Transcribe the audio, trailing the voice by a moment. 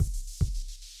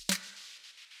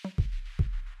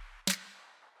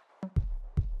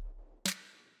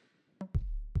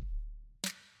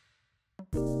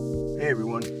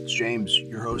everyone, it's James,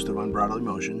 your host of Unbridled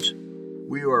Emotions.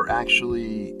 We are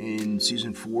actually in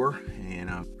season 4 and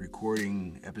I'm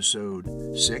recording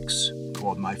episode 6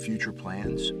 called My Future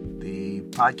Plans. The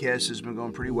podcast has been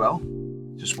going pretty well.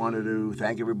 Just wanted to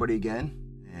thank everybody again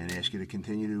and ask you to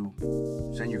continue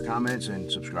to send your comments and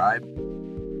subscribe.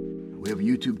 We have a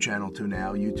YouTube channel too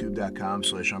now,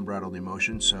 youtube.com/Unbridled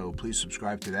Emotions, so please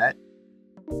subscribe to that.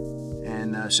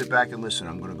 And sit back and listen.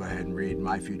 I'm going to go ahead and read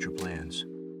My Future Plans.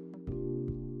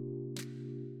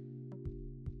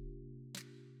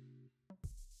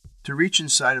 To reach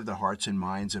inside of the hearts and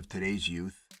minds of today's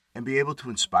youth and be able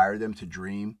to inspire them to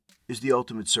dream is the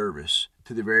ultimate service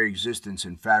to the very existence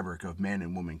and fabric of man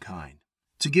and womankind.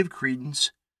 To give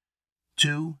credence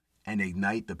to and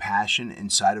ignite the passion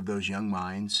inside of those young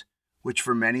minds, which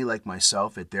for many like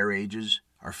myself at their ages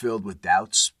are filled with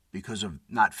doubts because of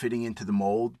not fitting into the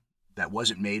mold that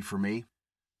wasn't made for me.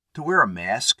 To wear a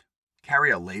mask, carry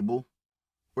a label,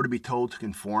 or to be told to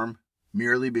conform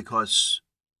merely because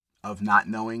of not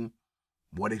knowing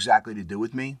what exactly to do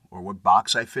with me or what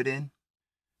box I fit in.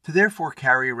 To therefore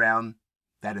carry around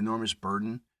that enormous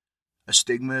burden, a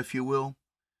stigma, if you will,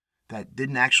 that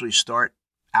didn't actually start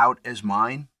out as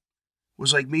mine,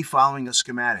 was like me following a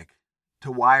schematic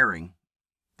to wiring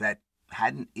that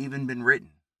hadn't even been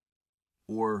written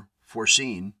or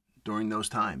foreseen during those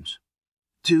times.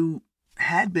 To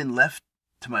had been left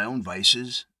to my own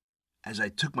vices as I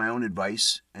took my own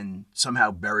advice and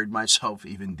somehow buried myself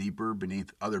even deeper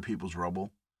beneath other people's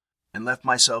rubble and left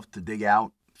myself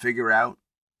to figure out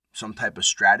some type of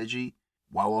strategy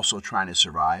while also trying to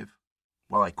survive,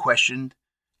 while I questioned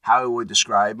how I would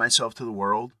describe myself to the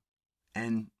world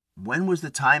and when was the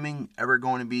timing ever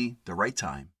going to be the right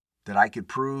time that I could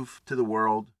prove to the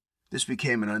world this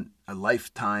became a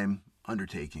lifetime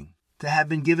undertaking. To have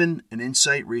been given an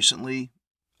insight recently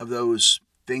of those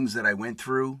things that I went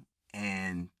through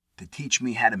and to teach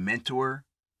me how to mentor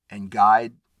and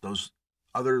guide those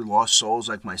other lost souls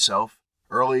like myself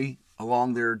early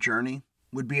along their journey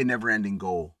would be a never-ending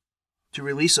goal. To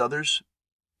release others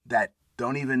that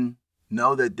don't even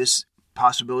know that this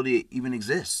possibility even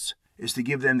exists is to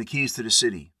give them the keys to the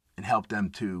city and help them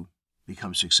to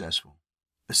become successful.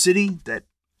 A city that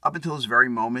up until this very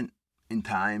moment in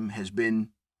time has been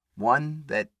one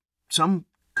that some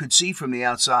could see from the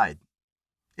outside,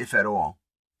 if at all.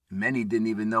 Many didn't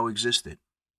even know existed.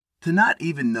 To not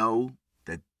even know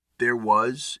that there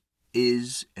was,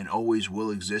 is, and always will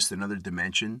exist another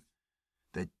dimension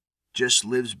that just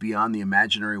lives beyond the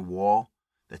imaginary wall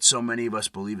that so many of us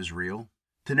believe is real.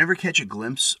 To never catch a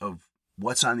glimpse of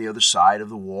what's on the other side of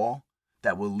the wall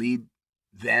that will lead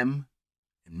them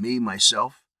and me,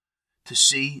 myself, to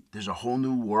see there's a whole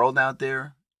new world out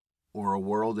there or a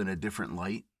world in a different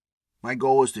light. My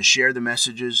goal is to share the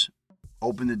messages,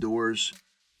 open the doors,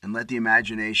 and let the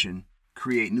imagination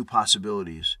create new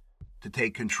possibilities to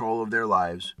take control of their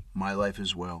lives, my life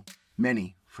as well,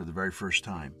 many for the very first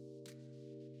time.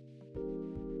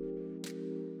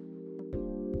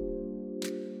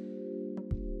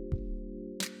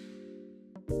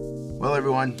 Well,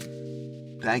 everyone,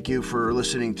 thank you for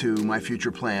listening to My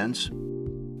Future Plans.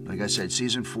 Like I said,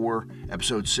 Season 4,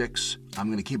 Episode 6. I'm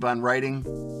going to keep on writing.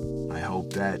 I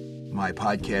hope that my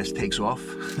podcast takes off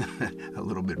a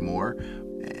little bit more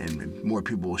and more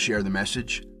people will share the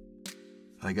message.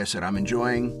 Like I said, I'm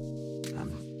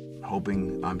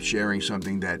hoping I'm sharing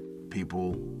something that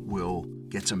people will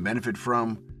get some benefit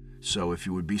from. So if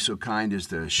you would be so kind as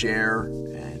to share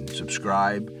and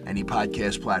subscribe any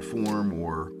podcast platform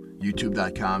or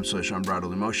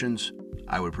youtube.com/Unbridled Emotions,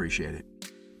 I would appreciate it.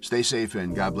 Stay safe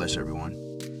and God bless everyone.